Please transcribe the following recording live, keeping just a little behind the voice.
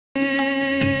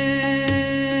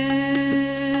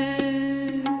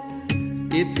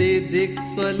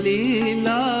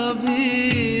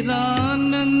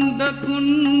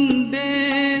दिक्स्वलीलाभिरानन्दकुण्डे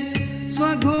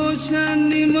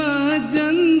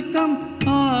स्वघोषनिमज्जन्तम्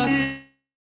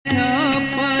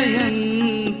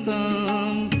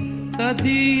आख्यापयन्तम्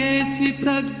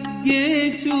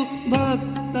तदीयेषु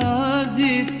भक्ताजितत्वम्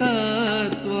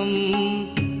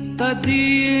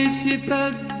तदीयेषु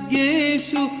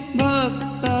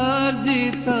भक्तार्जितत्वम्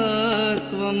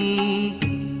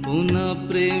पुनः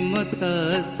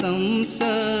प्रेमतस्तं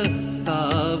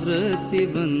शतावृत्ति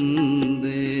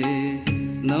वन्दे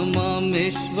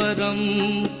नमामीश्वरं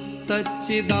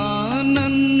सच्चिदानन्दरूपं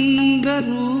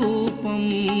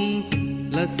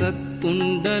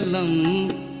लसत्कुण्डलं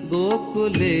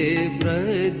गोकुले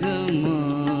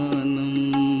व्रजमानम्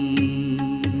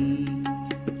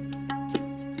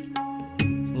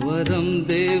वरं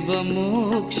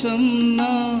देवमोक्षं न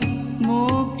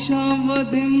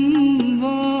मोक्षावधिं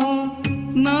वा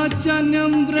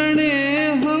नाचान्यं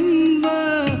वृणेऽहं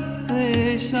वरेषादपीहा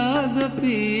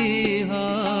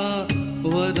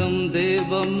वरं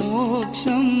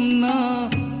देवमोक्षं न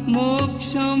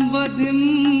मोक्षावधिं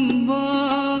वा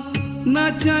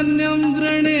नाचान्यं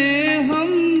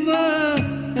वृणेऽहं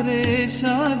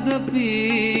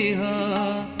वरेषादपीहा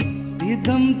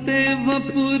इदं ते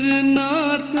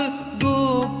वपुरनाथ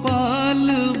गोपाल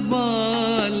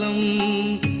बालम्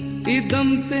इदं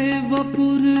ते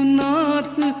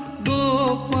वपुरनाथ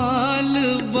गोपाल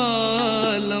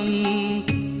बालम्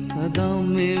सदा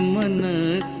मे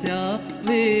मनस्या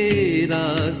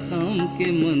विरास्तं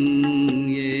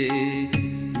किमन्ये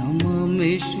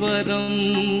नमामीश्वरं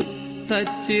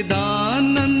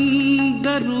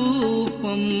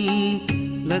सच्चिदानन्दरूपं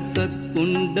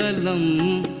लसत्कुण्डलं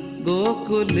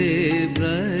गोकुले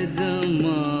व्रजमानम्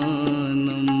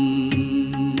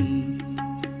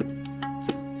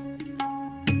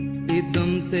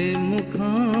इदं ते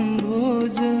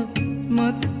मुखाम्भोज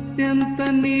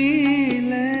मत्यन्तनीले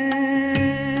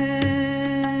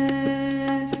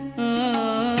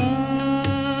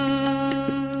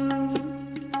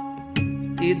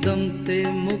इदं ते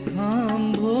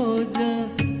मुखाम्भोज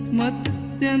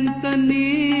मत्यन्तनीले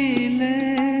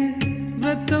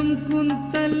व्रतं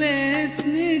कुन्तले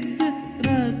स्निग्ध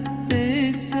रक्ते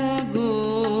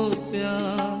गोप्या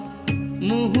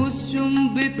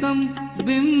मुहुश्चुम्बितं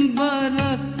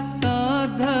बिम्बरक्ताधरं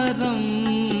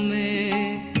मे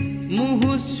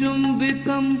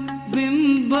मुहुश्चुम्बितं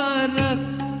बिम्बरक्ताधरं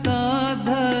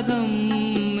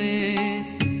मे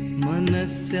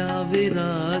मनस्या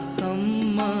विरास्तं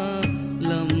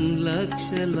मलं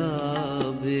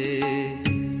लक्ष्यलाभे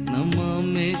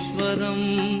नमामीश्वरं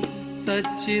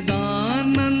सच्चिदानन्दरूपं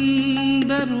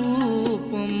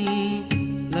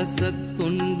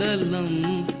लसत्कुण्डलं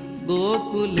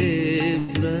गोकुले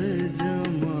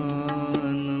व्रजमानम्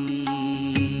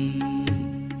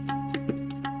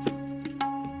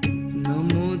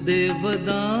नमो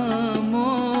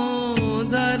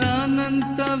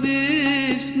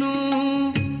देवदामोदरानन्तविष्णु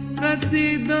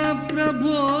प्रसीद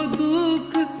प्रभो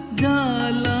दुःख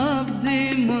जालाब्धिमग्नम्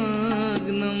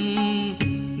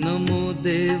नमो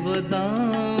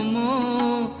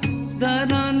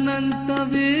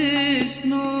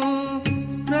देवदामोदरानन्तविष्णु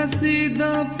प्रसीद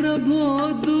प्रभो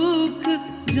दुःख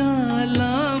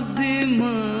जालाब्धिमग्नम्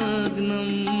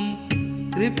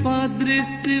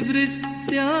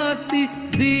कृपादृष्टिवृष्ट्याति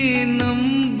दीनं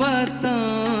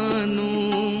बतानु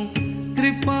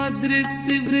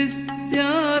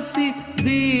कृपादृष्टिवृष्ट्याति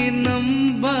दीनं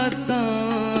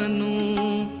बतानु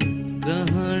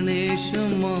ग्रहणेश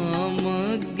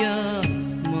मामज्ञा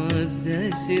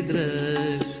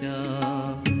मध्यशिद्रश्या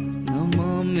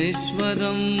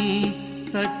नमामीश्वरं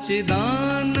सच्चिदानन्दरूपं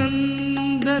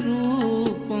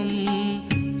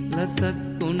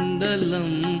लसत्कुण्डलं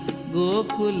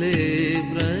गोकुले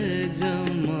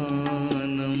व्रजमानम्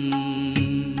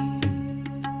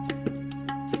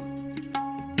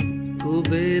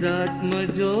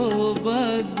कुबेरात्मजो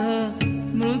बद्ध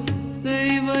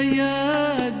मृत्यैव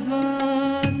यद्वा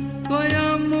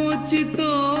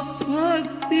त्वयामोचितो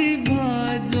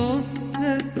भक्तिभाजो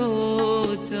रतो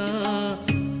च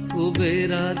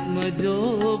कुबेरात्मजो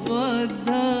बद्ध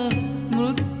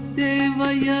मृत्यैव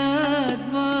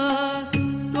यद्वा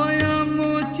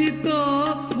त्वयामोचितो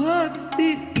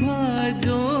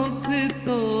भक्तिभाजो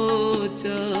कृतो च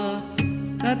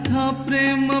तथा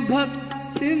प्रेम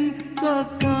भक्तिं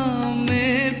स्वकामे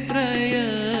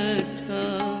प्रयच्छ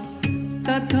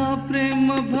तथा प्रेम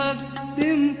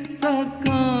भक्तिं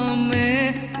स्वकामे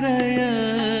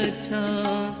प्रयच्छ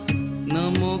न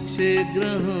मोक्षे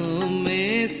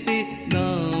ग्रहमेस्ति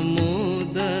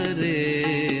दामोदरेह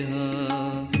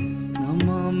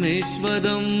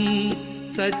नमामीश्वरं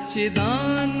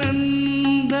सच्चिदानन्दरूपं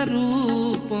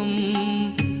सच्चिदानन्दरूपं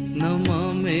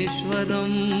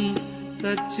नमामीश्वरं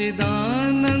सच्चिदानन्दरूपं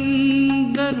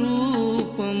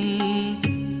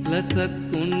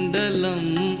लसत्कुण्डलं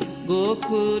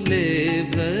गोकुले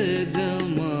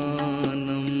व्रजमानम्।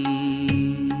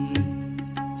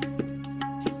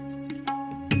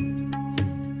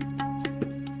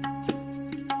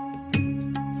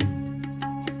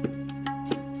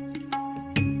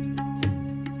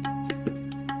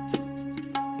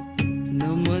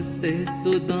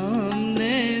 नमस्तेस्तु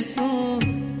धाम्ने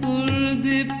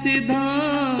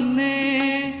सोऽपूर्दीप्तिधाम्ने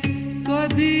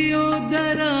त्वदीयोदरायात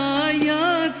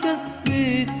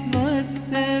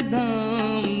विश्वस्य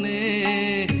धाम्ने।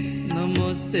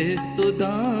 नमस्तेस्तु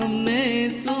धाम्ने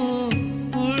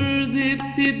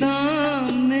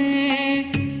सोऽपूर्दीप्तिधाम्ने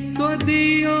त्वदीयोदरायात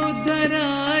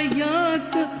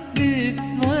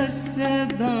विश्वस्य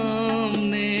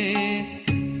धाम्ने।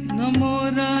 नमो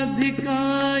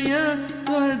राधिकाय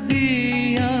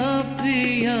त्वदीया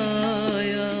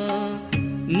प्रियाय,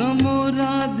 नमो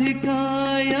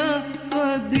राधिकाय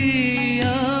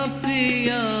त्वदीया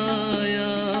प्रियाय,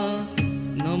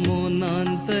 नमो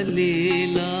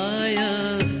नान्तलीलाय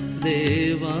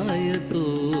देवाय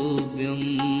तोभ्यं।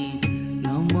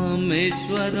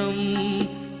 नमामीश्वरं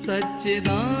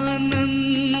सच्चिदानन्दरूपं,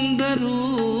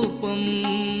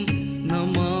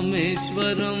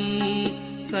 नमामीश्वरं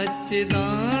सच्चिदानन्दरूपं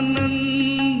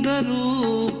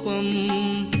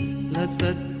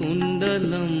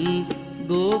लसत्कुण्डलं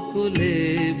गोकुले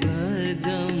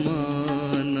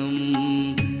भजमानम्।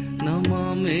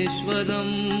 नमामीश्वरं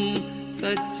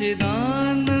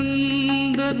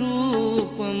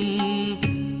सच्चिदानन्दरूपं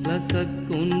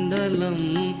लसत्कुण्डलं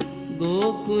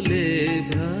गोकुले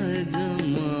भजमानम्।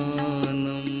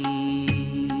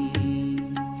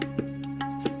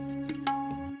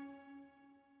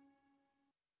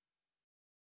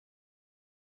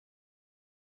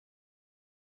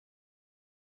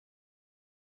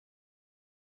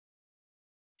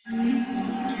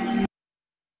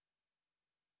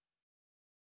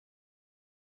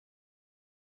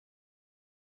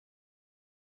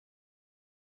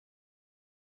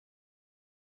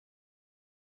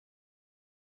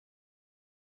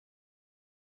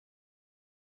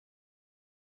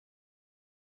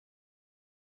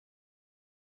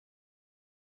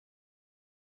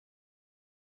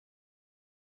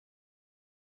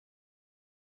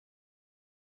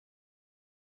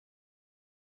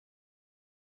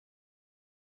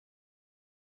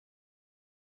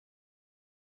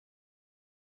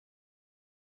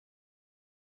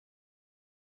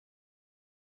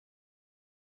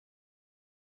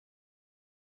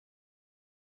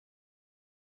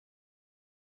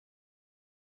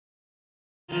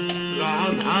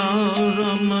 राधा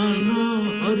रमण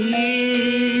हरि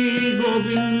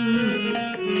गोविंद,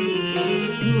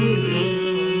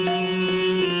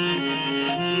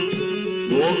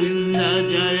 गोविंद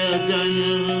जय जय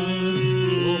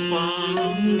गोपाल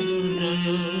जय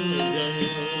जय।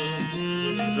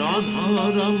 Radha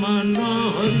Raman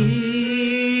Hari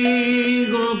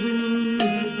Govind.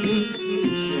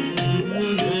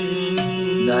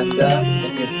 Nanda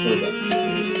and Yashoda.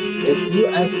 If you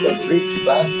ask a rich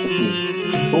Bhakti,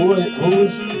 who is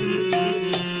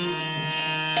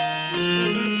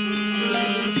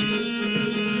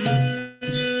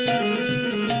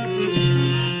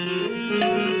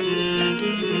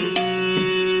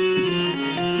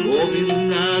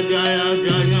Govinda Jaya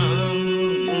Jaya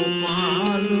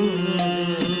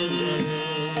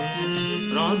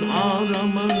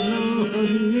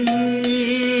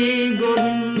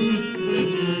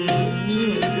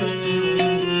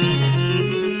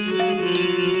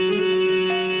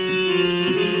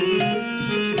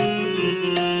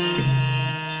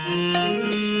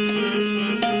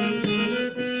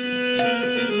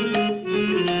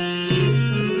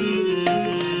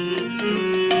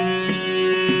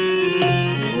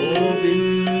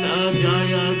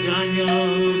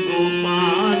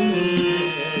Gopal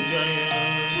Jaya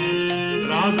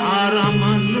Radha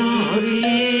Ramana Hari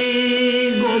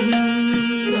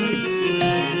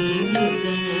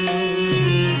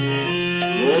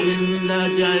Govinda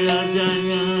Jaya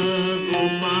Jaya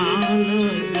Gopal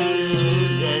Jaya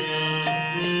Jaya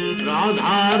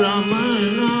Radha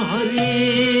Ramana Hari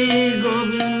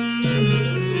Govinda.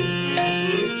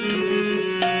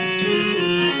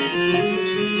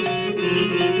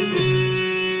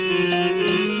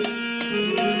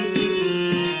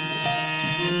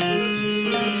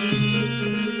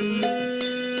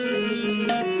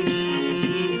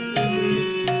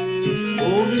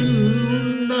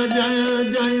 Govinda Jaya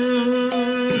Jaya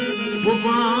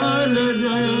Gopal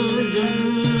Jaya Jaya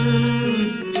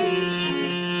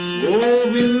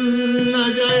Govinda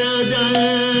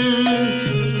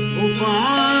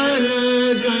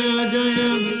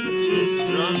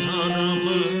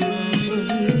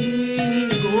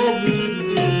Hare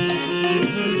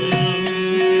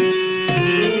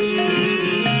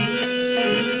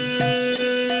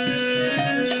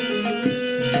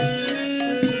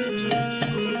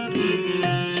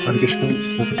Krishna.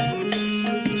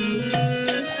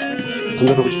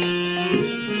 Sundar Prabhuji.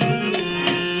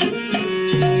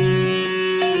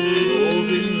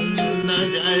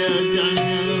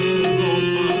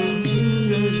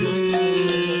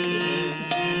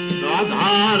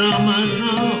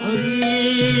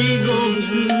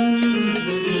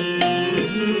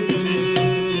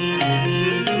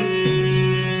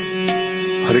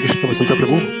 Hare Krishna, Vasanta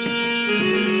Prabhu.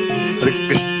 Hare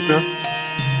Krishna.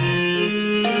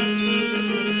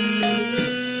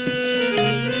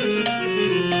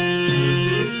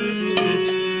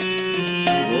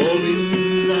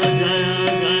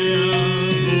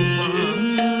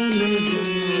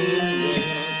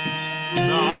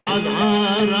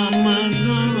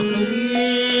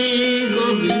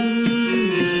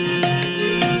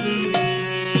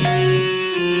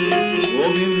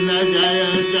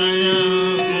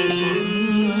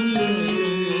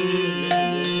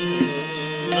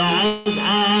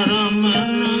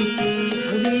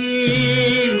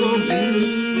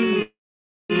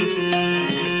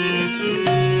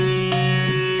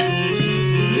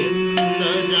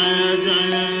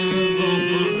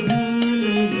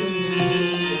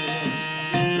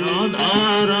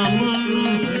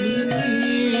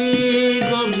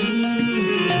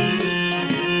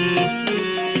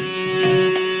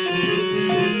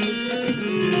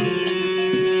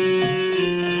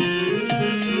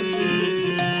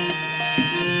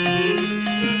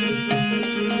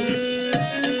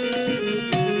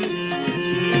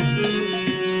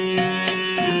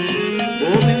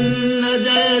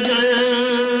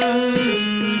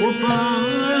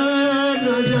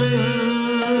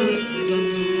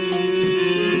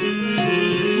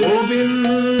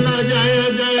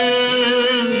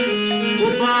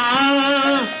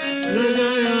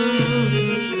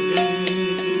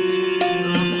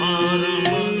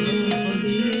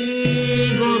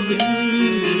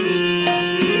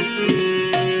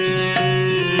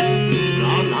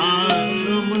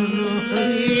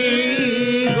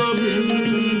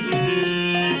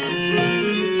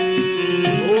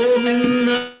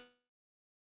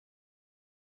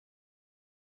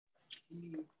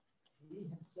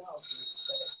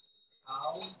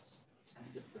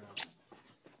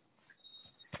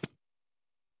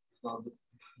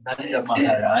 Nanda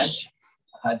Maharaj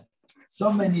had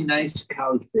so many nice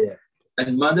cows there.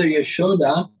 And Mother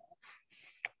Yashoda,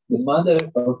 the mother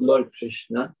of Lord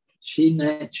Krishna, she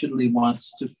naturally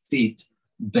wants to feed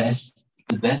the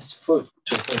best food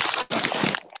to her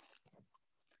son.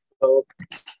 So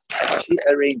she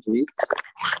arranges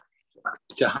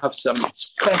to have some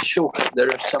special,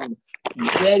 there are some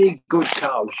very good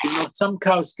cows. You know, some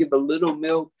cows give a little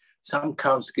milk, some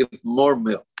cows give more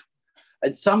milk.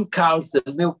 And some cows, the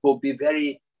milk will be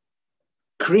very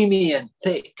creamy and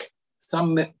thick.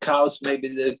 Some cows, maybe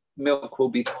the milk will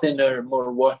be thinner,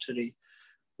 more watery.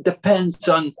 Depends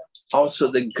on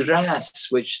also the grass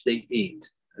which they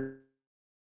eat,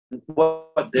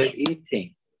 what they're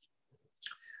eating.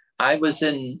 I was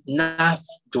in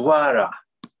Nathdwara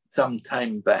some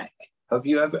time back. Have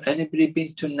you ever, anybody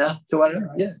been to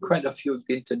Nathdwara? Yeah, quite a few have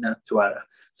been to Nathdwara.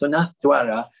 So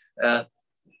Nathdwara,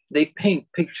 they paint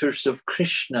pictures of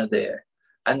Krishna there.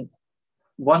 And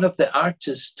one of the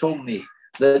artists told me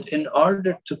that in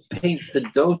order to paint the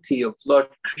dhoti of Lord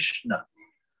Krishna,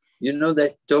 you know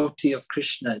that dhoti of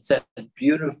Krishna, it's that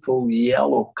beautiful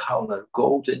yellow color,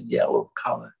 golden yellow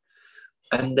color.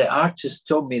 And the artist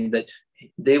told me that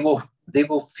they will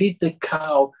feed the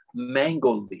cow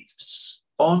mango leaves,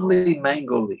 only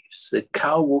mango leaves. The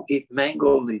cow will eat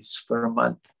mango leaves for a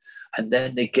month, and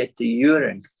then they get the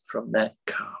urine from that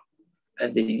cow.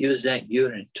 And they use that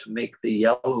urine to make the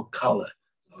yellow color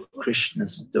of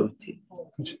Krishna's dhoti.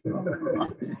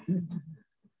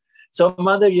 So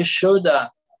Mother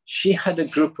Yashoda, she had a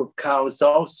group of cows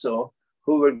also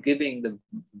who were giving the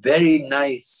very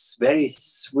nice, very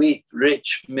sweet,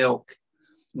 rich milk.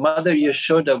 Mother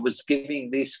Yashoda was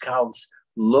giving these cows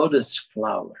lotus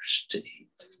flowers to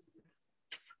eat.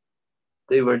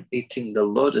 They were eating the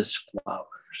lotus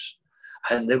flowers,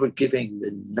 and they were giving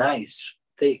the nice,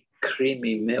 thick,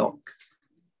 creamy milk.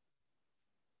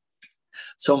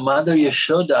 So Mother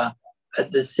Yashoda,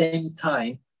 at the same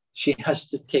time, she has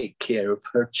to take care of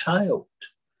her child.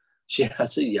 She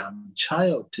has a young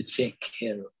child to take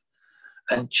care of.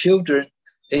 And children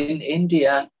in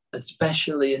India,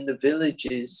 especially in the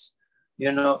villages,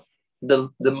 you know,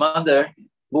 the mother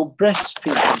will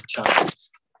breastfeed the child.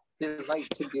 They like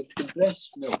to give the breast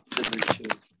milk to the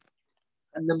children.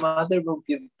 And the mother will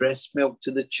give breast milk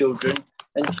to the children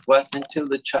until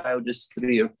the child is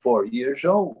 3 or 4 years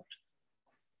old.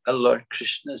 And Lord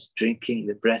Krishna is drinking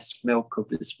the breast milk of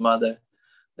his mother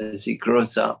as he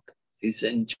grows up. He's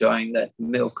enjoying that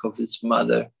milk of his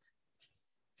mother.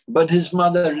 But his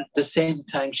mother, at the same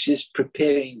time, she's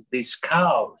preparing these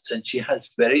cows, and she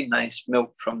has very nice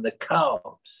milk from the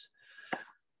cows.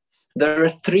 There are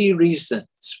 3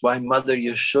 reasons why Mother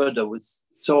Yashoda was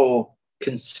so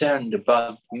concerned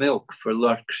about milk for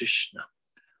Lord Krishna.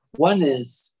 One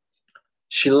is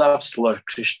she loves Lord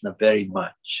Krishna very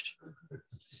much.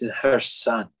 He's her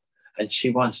son, and she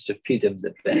wants to feed him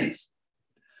the best.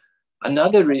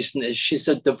 Another reason is she's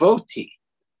a devotee,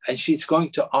 and she's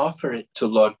going to offer it to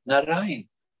Lord Narayan.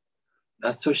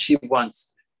 That's what she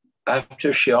wants.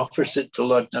 After she offers it to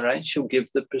Lord Narayan, she'll give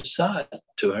the prasad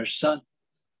to her son.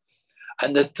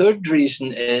 And the third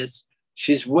reason is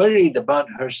she's worried about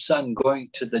her son going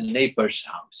to the neighbors'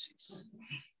 houses.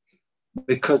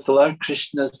 Because Lord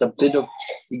Krishna is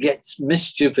he gets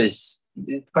mischievous.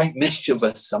 He's quite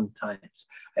mischievous sometimes.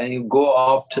 And he'll go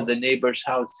off to the neighbors'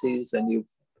 houses and he'll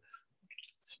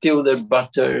steal their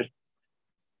butter,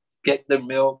 get their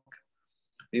milk.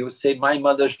 He will say, my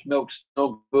mother's milk's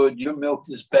no good. Your milk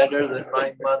is better than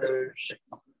my mother's.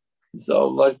 So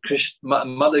Lord Krishna,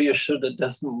 Mother Yashoda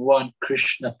doesn't want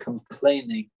Krishna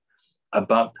complaining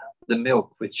about the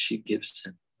milk which she gives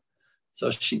him.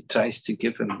 So she tries to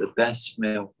give him the best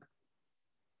milk.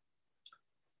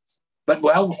 But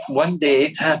well, one day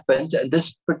it happened, and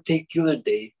this particular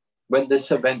day, when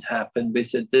this event happened, we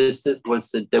said this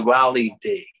was the Diwali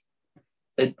day.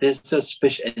 In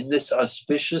this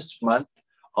auspicious month,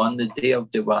 on the day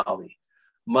of Diwali,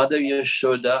 Mother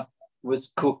Yashoda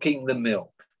was cooking the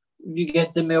milk. You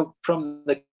get the milk from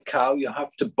the cow, you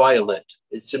have to boil it.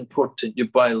 It's important you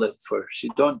boil it first.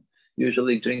 You don't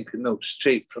usually drink the milk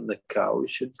straight from the cow. You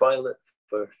should boil it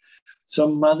first. So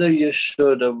Mother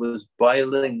Yashoda was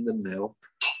boiling the milk.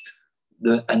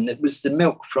 And it was the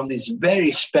milk from these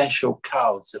very special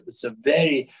cows. It was a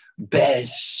very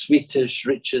best, sweetest,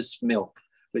 richest milk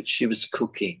which she was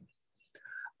cooking.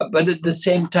 But at the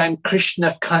same time,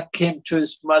 Krishna came to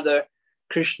his mother.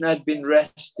 Krishna had been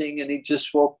resting and he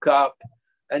just woke up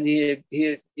and he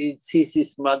sees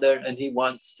his mother and he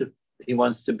wants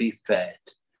to be fed.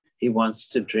 He wants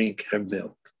to drink her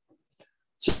milk.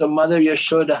 So Mother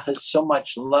Yashoda has so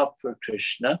much love for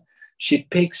Krishna, she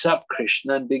picks up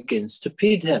Krishna and begins to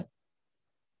feed him.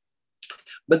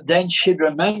 But then she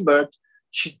remembered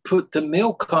she'd put the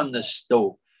milk on the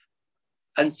stove.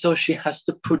 And so she has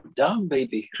to put down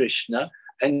baby Krishna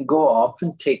and go off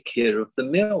and take care of the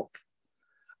milk.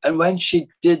 And when she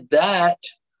did that,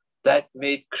 that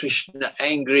made Krishna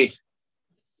angry.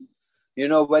 You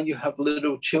know, when you have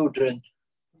little children,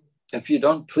 if you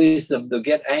don't please them, they'll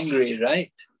get angry,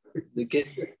 right? They get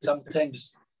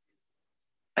sometimes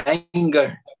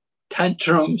anger,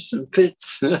 tantrums and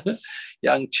fits.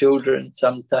 Young children,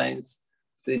 sometimes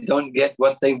they don't get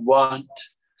what they want.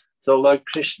 So Lord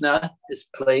Krishna is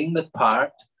playing the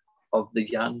part of the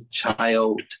young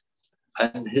child.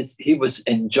 And he was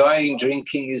enjoying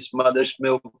drinking his mother's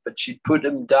milk, but she put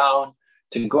him down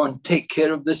to go and take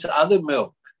care of this other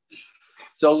milk.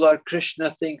 So Lord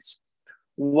Krishna thinks,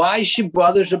 why she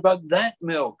bothers about that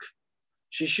milk?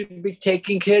 She should be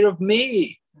taking care of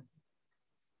me.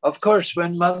 Of course,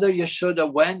 when Mother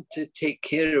Yashoda went to take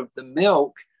care of the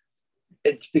milk,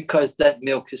 it's because that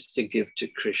milk is to give to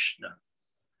Krishna.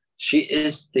 She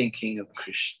is thinking of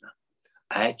Krishna.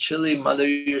 Actually, Mother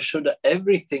Yashoda,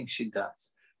 everything she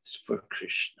does is for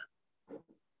Krishna.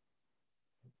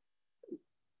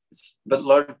 But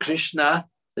Lord Krishna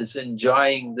is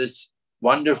enjoying this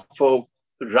wonderful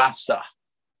rasa,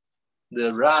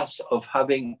 the rasa of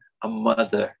having a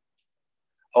mother.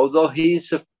 Although he is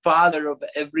the father of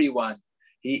everyone,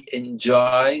 he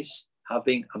enjoys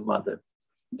having a mother.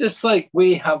 Just like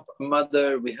we have a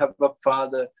mother, we have a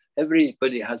father,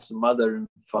 everybody has a mother and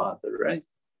father, right?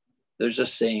 There's a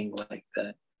saying like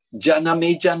that.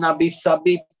 Janame janabi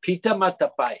sabi pita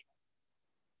matapai.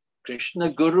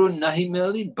 Krishna Guru nahi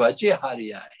mili bhaje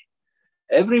hariyai.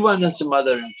 Everyone has a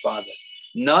mother and father.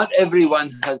 Not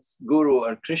everyone has Guru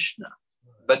or Krishna,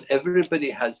 but everybody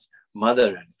has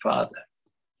mother and father.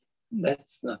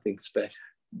 That's nothing special.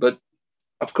 But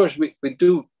of course, we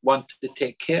do want to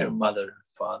take care of mother and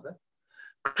father.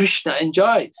 Krishna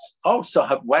enjoys also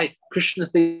have wife. Krishna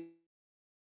thinks,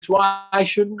 why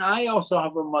shouldn't I also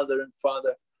have a mother and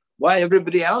father? Why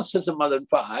everybody else has a mother and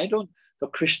father? I don't. So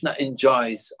Krishna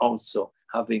enjoys also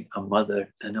having a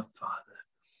mother and a father.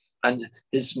 And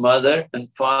his mother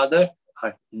and father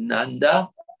are Nanda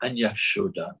and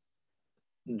Yashoda.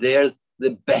 They're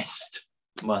the best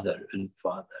mother and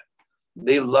father.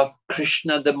 They love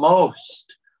Krishna the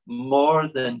most, more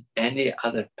than any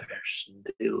other person.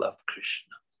 They love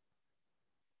Krishna.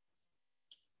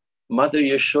 Mother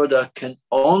Yashoda can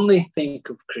only think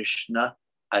of Krishna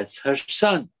as her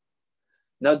son.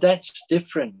 Now that's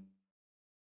different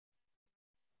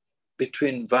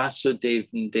between Vasudeva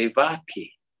and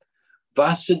Devaki.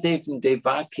 Vasudeva and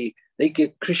Devaki,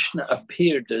 Krishna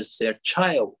appeared as their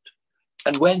child.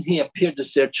 And when he appeared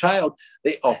as their child,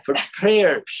 they offered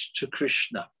prayers to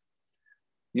Krishna.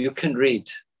 You can read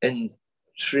in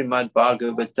Srimad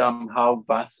Bhagavatam how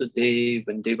Vasudeva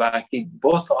and Devaki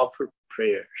both offered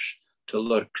prayers to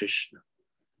Lord Krishna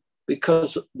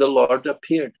because the Lord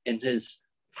appeared in his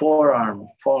forearm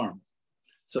form.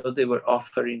 So they were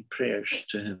offering prayers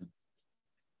to him.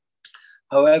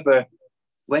 However,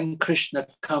 when Krishna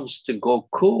comes to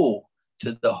Gokul,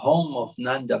 to the home of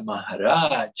Nanda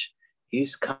Maharaj,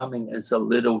 he's coming as a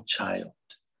little child.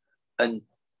 And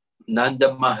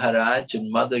Nanda Maharaj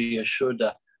and Mother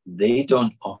Yashoda, they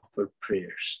don't offer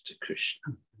prayers to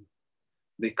Krishna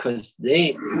because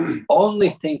they only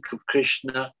think of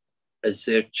Krishna as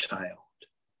their child.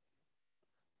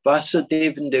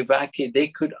 Vasudeva and Devaki, they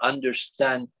could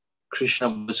understand Krishna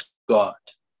was God.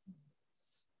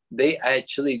 They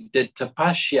actually did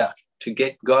tapasya to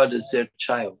get God as their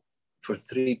child for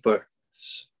 3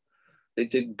 births. They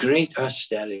did great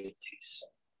austerities.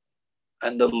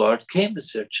 And the Lord came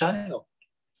as their child,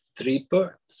 3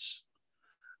 births.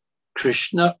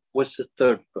 Krishna was the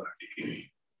 3rd birth.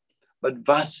 But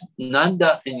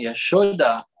Nanda and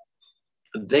Yashoda,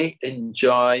 they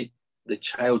enjoy the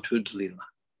childhood Lila.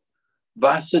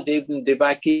 Vasudeva and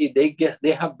Devaki,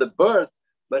 they have the birth,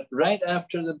 but right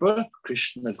after the birth,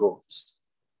 Krishna goes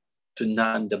to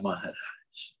Nanda Maharaj.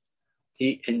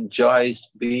 He enjoys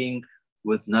being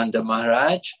with Nanda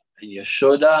Maharaj and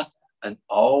Yashoda and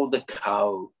all the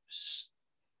cows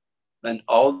and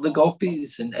all the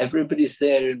gopis, and everybody's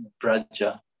there in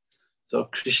Braja. So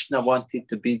Krishna wanted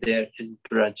to be there in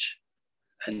Braj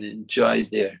and enjoy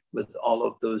there with all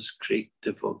of those great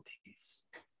devotees.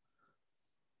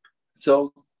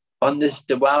 So on this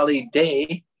Diwali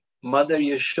day, Mother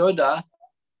Yashoda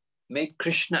made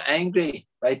Krishna angry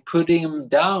by putting him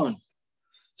down.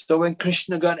 So when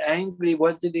Krishna got angry,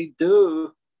 what did he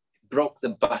do? He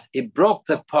broke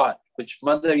the pot, which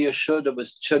Mother Yashoda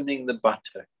was churning the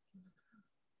butter.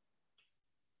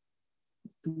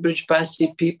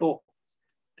 Brijbasi people,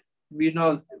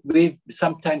 we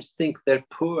sometimes think they're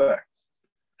poor.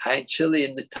 Actually,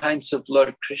 in the times of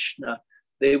Lord Krishna,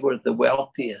 they were the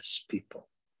wealthiest people.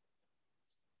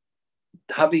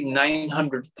 Having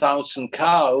 900,000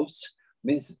 cows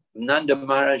means Nanda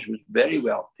Maharaj was very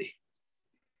wealthy.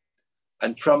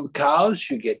 And from cows,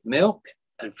 you get milk.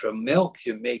 And from milk,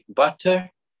 you make butter.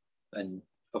 And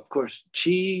of course,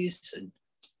 cheese and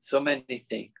so many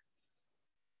things.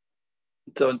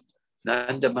 So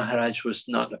Nanda Maharaj was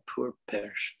not a poor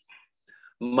person.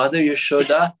 Mother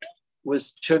Yashoda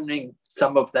was churning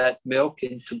some of that milk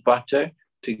into butter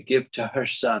to give to her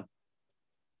son.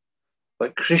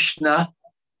 But Krishna,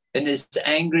 in his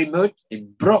angry mood, he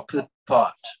broke the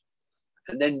pot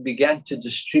and then began to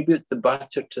distribute the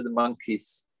butter to the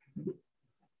monkeys.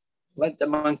 Let the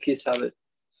monkeys have it.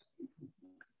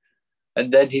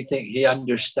 And then he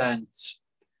understands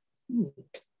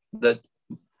that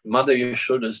Mother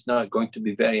Yashoda is not going to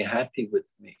be very happy with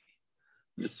me.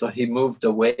 So he moved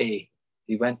away.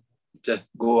 He went to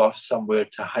go off somewhere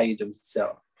to hide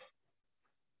himself.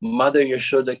 Mother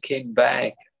Yashoda came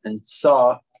back and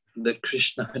saw that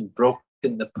Krishna had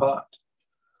broken the pot.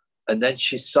 And then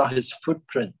she saw his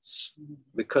footprints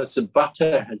because the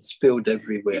butter had spilled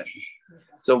everywhere.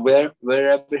 So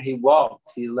wherever he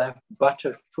walked, he left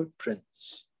butter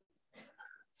footprints.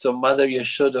 So Mother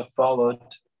Yashoda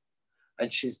followed,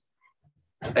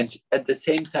 and at the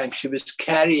same time, she was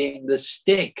carrying the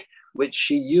stick which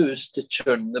she used to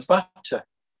churn the butter.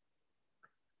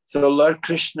 So Lord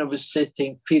Krishna was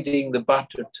sitting, feeding the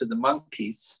butter to the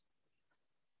monkeys,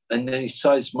 and then he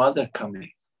saw his mother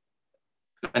coming.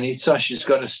 And he saw she's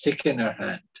got a stick in her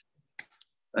hand.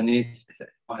 And he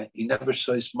never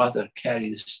saw his mother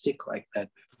carry a stick like that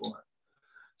before.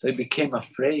 So he became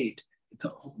afraid. He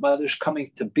thought, oh, Mother's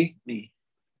coming to beat me.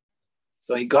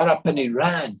 So he got up and he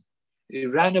ran. He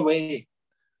ran away.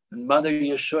 And Mother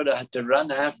Yashoda had to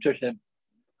run after him.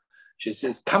 She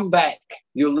says, come back,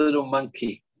 you little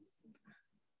monkey.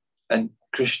 And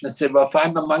Krishna said, well, if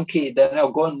I'm a monkey, then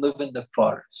I'll go and live in the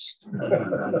forest.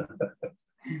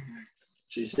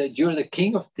 She said, you're the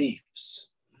king of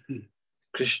thieves.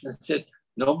 Krishna said,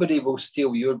 nobody will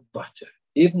steal your butter.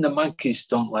 Even the monkeys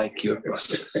don't like your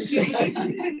butter.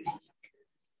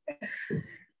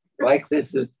 Like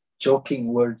this,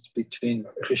 joking words between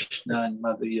Krishna and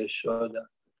Mother Yashoda.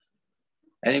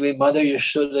 Anyway, Mother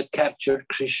Yashoda captured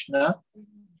Krishna,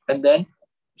 and then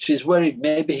she's worried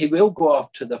maybe he will go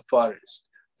off to the forest.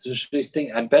 So she's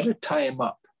thinking, I better tie him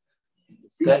up.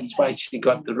 That's why she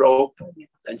got the rope,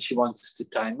 and she wants to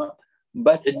tie him up.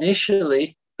 But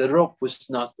initially, the rope was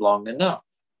not long enough.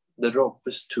 The rope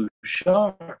was too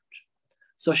short.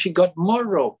 So she got more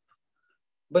rope,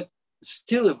 but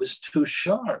still it was too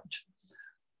short.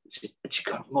 She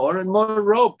got more and more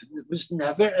rope. It was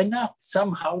never enough.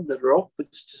 Somehow the rope was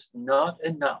just not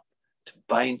enough to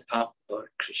bind up Lord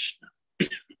Krishna.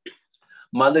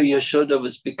 Mother Yashoda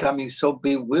was becoming so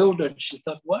bewildered. She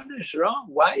thought, what is wrong?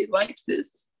 Why like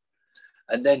this?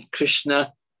 And then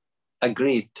Krishna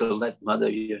agreed to let Mother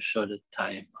Yashoda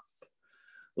tie him up.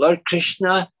 Lord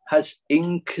Krishna has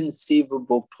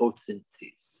inconceivable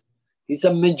potencies. He's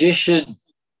a magician.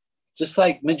 Just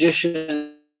like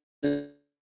magicians,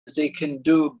 they can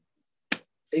do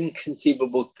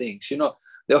inconceivable things. You know,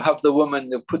 they'll have the woman,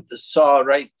 they'll put the saw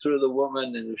right through the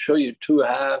woman and they'll show you two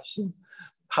halves. And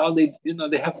how they, you know,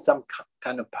 they have some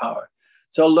kind of power.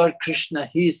 So Lord Krishna,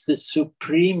 he's the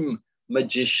supreme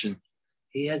magician.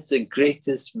 He has the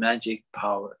greatest magic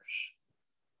powers.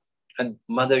 And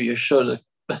Mother Yashoda,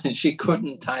 she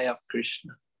couldn't tie up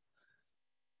Krishna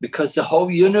because the whole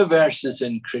universe is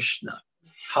in Krishna.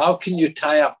 How can you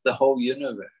tie up the whole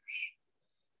universe?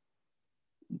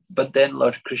 But then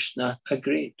Lord Krishna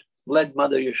agreed. Let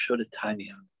Mother Yashoda tie me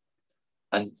up.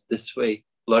 And this way,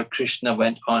 Lord Krishna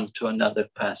went on to another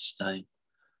pastime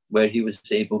where he was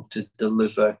able to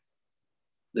deliver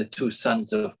the two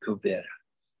sons of Kuvera.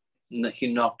 He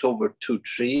knocked over two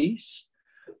trees,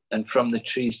 and from the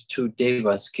trees, two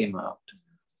devas came out.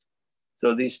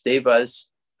 So these devas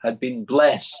had been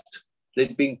blessed.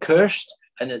 They'd been cursed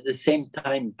and at the same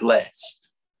time blessed.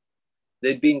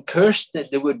 They'd been cursed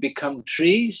that they would become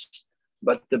trees,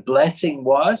 but the blessing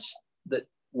was that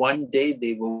one day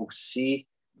they will see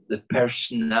the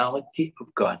personality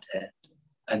of Godhead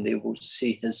and they will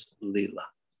see his Lila.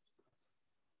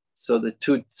 So the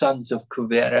two sons of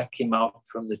Kuvera came out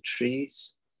from the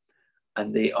trees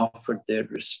and they offered their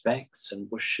respects and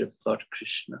worshiped Lord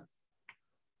Krishna.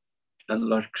 And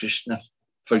Lord Krishna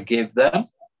forgave them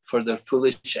for their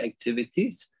foolish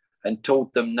activities and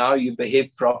told them, now you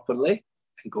behave properly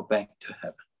and go back to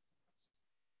heaven.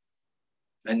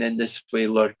 And in this way,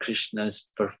 Lord Krishna is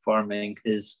performing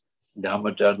his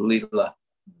Damodar Lila.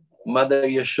 Mother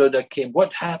Yashoda came,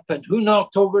 what happened? Who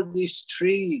knocked over these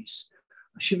trees?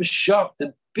 She was shocked.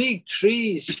 The big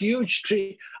trees, huge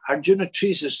trees. Arjuna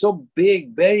trees are so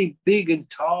big, very big and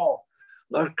tall.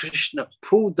 Lord Krishna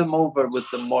pulled them over with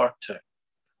the mortar.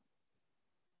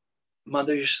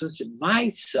 Mother Yashoda said, my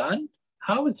son?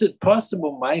 How is it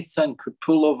possible my son could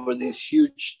pull over these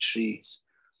huge trees?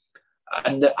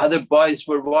 And the other boys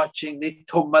were watching. They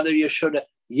told Mother Yashoda,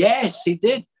 yes, he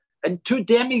did. And two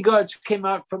demigods came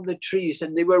out from the trees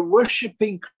and they were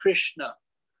worshipping Krishna.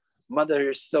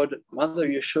 Mother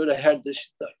Yashoda heard this. She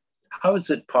thought, how is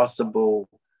it possible?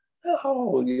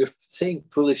 Oh, you're saying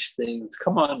foolish things.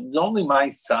 Come on, it's only my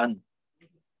son.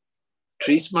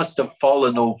 Trees must have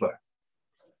fallen over.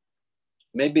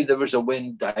 Maybe there was a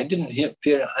wind. I didn't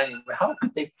fear any. How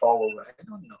could they fall over? I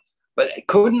don't know. But it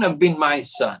couldn't have been my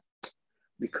son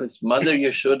because Mother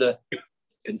Yashoda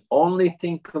can only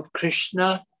think of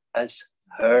Krishna as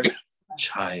her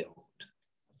child.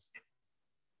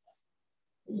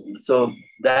 So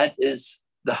that is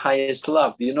the highest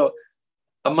love. You know,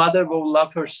 a mother will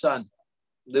love her son.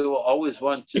 They will always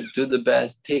want to do the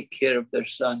best, take care of their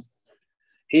son.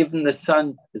 Even the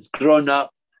son is grown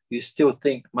up, you still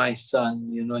think, my son,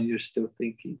 you know, you're still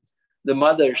thinking. The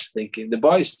mother's thinking, the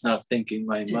boy's not thinking,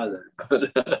 my mother,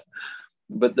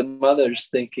 but the mother's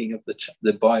thinking of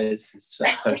the boy as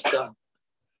her son.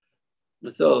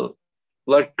 So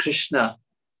Lord Krishna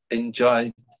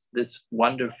enjoyed this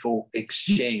wonderful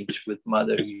exchange with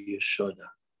Mother Yashoda.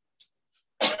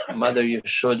 Mother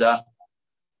Yashoda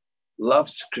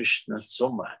loves Krishna so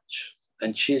much,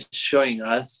 and she's showing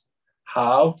us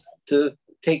how to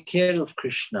take care of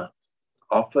Krishna,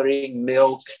 offering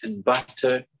milk and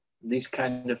butter, these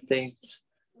kind of things.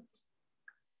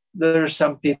 There are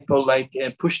some people like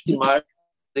Pushtimar,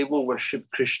 they will worship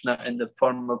Krishna in the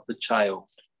form of the child,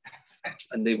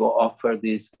 and they will offer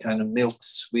these kind of milk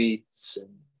sweets and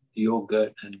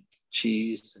yogurt and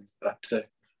cheese and butter.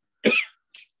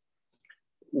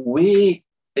 We,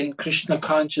 in Krishna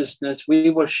consciousness, we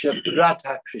worship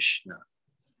Radha Krishna,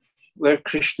 where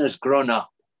Krishna's grown up.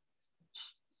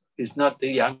 He's not the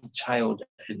young child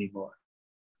anymore.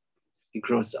 He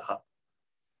grows up.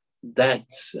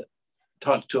 That's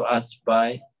taught to us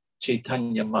by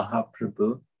Chaitanya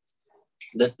Mahaprabhu,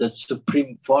 that the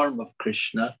supreme form of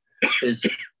Krishna is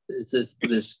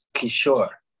this Kishore,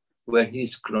 where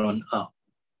he's grown up.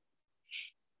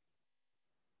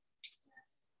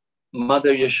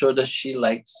 Mother Yashoda, she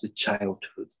likes the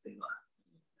childhood Lila.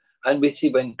 And we see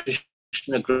when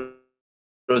Krishna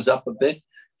grows up a bit,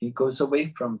 he goes away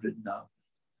from Vrindavan.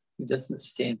 He doesn't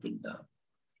stay in Vrindavan.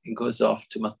 He goes off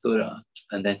to Mathura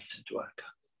and then to Dwarka.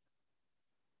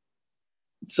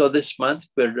 So this month,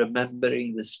 we're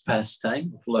remembering this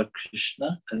pastime of Lord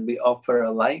Krishna, and we offer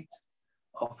a light,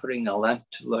 offering a lamp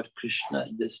to Lord Krishna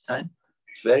at this time.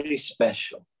 It's very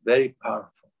special, very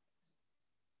powerful.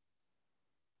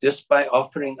 Just by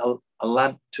offering a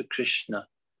lamp to Krishna,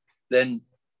 then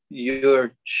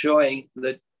you're showing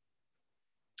that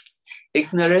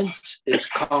ignorance is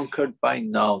conquered by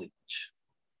knowledge,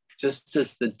 just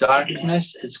as the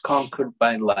darkness is conquered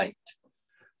by light.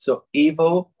 So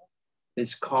evil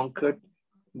is conquered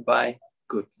by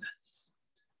goodness.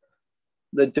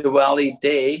 The Diwali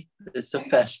day is a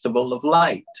festival of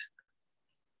light,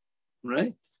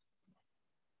 right?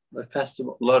 The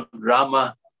festival, Lord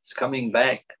Rama is coming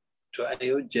back to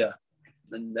Ayodhya,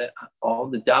 and all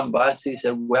the Dambasis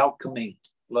are welcoming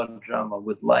Lord Rama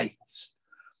with lights.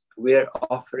 We are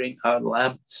offering our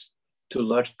lamps to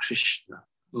Lord Krishna,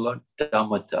 Lord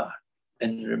Damodar,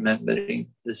 and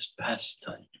remembering this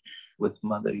pastime with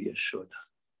Mother Yashoda.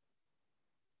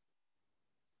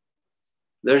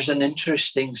 There's an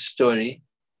interesting story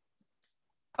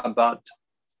about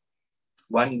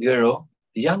one girl,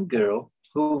 a young girl,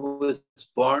 who was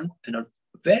born in a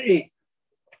very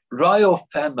royal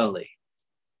family.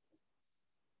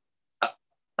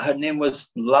 Her name was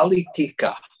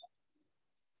Lalitika.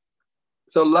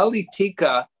 So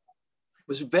Lalitika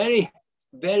was very,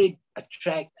 very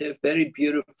attractive, very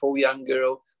beautiful young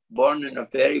girl, born in a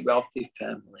very wealthy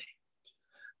family.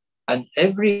 And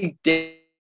every day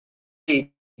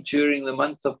during the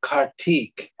month of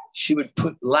Kartik, she would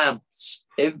put lamps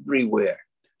everywhere.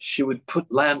 She would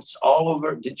put lamps all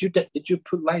over. Did you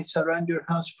put lights around your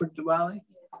house for Diwali?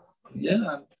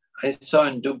 Yeah, I saw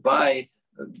in Dubai,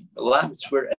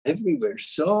 lamps were everywhere.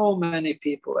 So many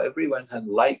people, everyone had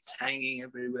lights hanging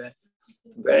everywhere.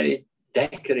 Very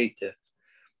decorative.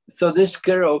 So this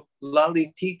girl,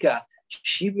 Lalitika,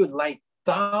 she would light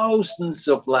thousands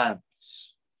of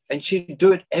lamps, and she'd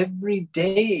do it every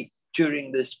day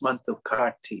during this month of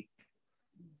Kartik.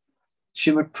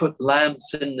 She would put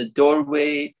lamps in the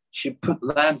doorway. She put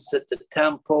lamps at the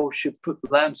temple. She put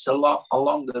lamps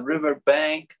along the river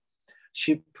bank.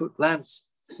 She put lamps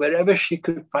wherever she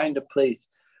could find a place.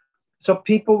 So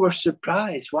people were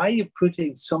surprised. Why are you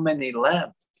putting so many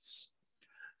lamps?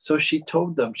 So she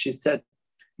told them, she said,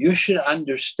 you should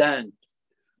understand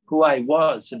who I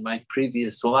was in my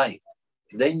previous life.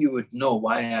 Then you would know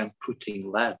why I'm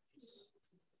putting lamps.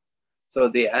 So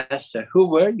they asked her, who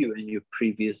were you in your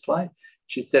previous life?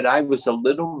 She said, I was a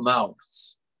little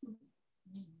mouse.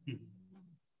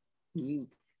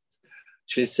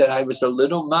 She said, I was a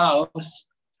little mouse,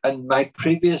 and my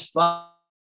previous life,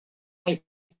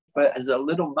 but as a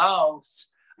little mouse,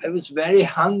 I was very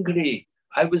hungry.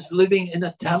 I was living in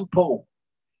a temple,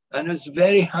 and I was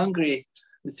very hungry.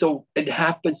 And so it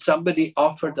happened, somebody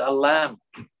offered a lamp.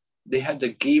 They had a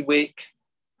ghee wick,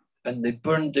 and they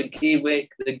burned the ghee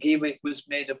wick. The ghee wick was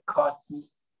made of cotton.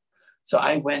 So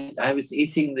I was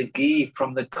eating the ghee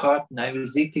from the cotton. I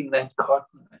was eating that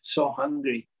cotton. I was so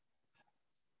hungry.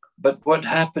 But what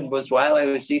happened was, while I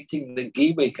was eating the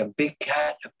ghee wick, a big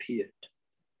cat appeared.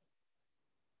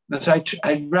 So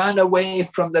I ran away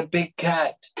from the big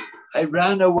cat. I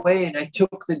ran away and I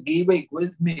took the ghee wick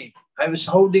with me. I was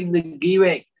holding the ghee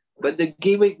wick, but the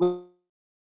ghee wick was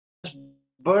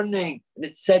burning, and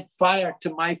it set fire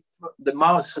to the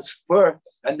mouse's fur,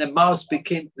 and the mouse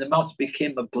became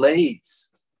a blaze.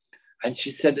 And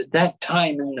she said, at that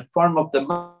time, in the form of the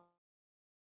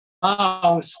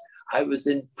mouse, I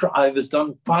was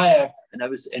on fire, and I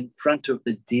was in front of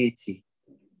the deity.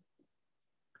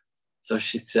 So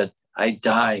she said, I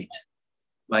died.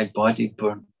 My body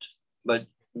burned, but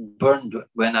burned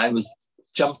when I was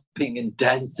jumping and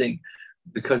dancing,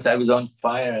 because I was on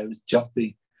fire. I was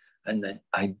jumping, and then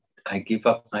I gave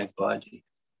up my body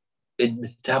in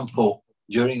the temple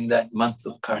during that month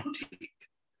of Kartik.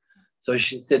 So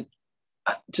she said,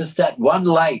 just that one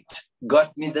light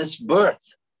got me this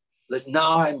birth, that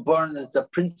now I'm born as a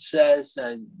princess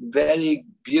and very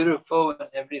beautiful and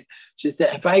everything. She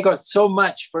said, if I got so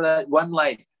much for that one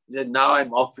light, then now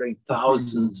I'm offering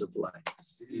thousands of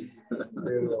lights.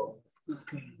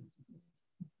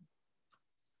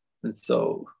 And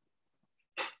so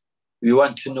We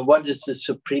want to know what is the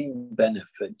supreme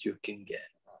benefit you can get,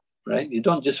 right? You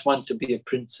don't just want to be a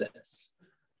princess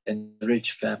in a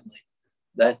rich family.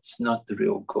 That's not the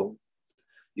real goal.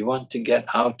 You want to get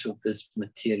out of this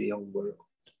material world,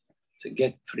 to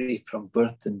get free from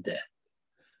birth and death.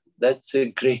 That's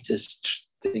the greatest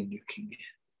thing you can get.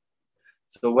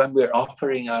 So when we're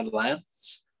offering our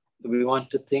lamps, we want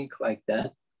to think like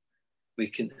that. We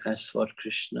can ask Lord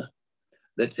Krishna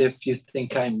that if you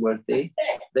think I'm worthy,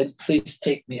 then please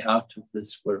take me out of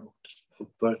this world of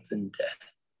birth and death.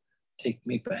 Take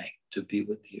me back to be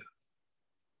with you.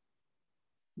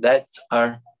 That's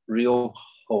our real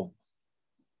home.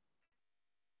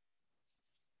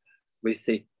 We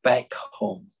say back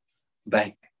home,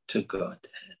 back to God.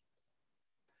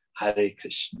 Hare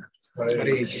Krishna. Hare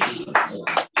Krishna.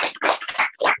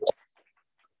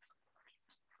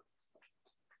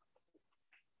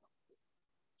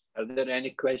 Are there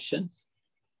any questions?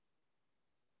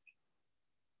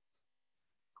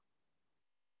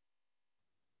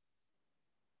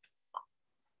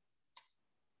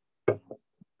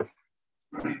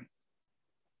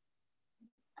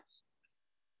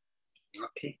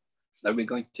 Okay. Are we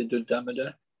going to do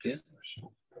Damodar? Yeah.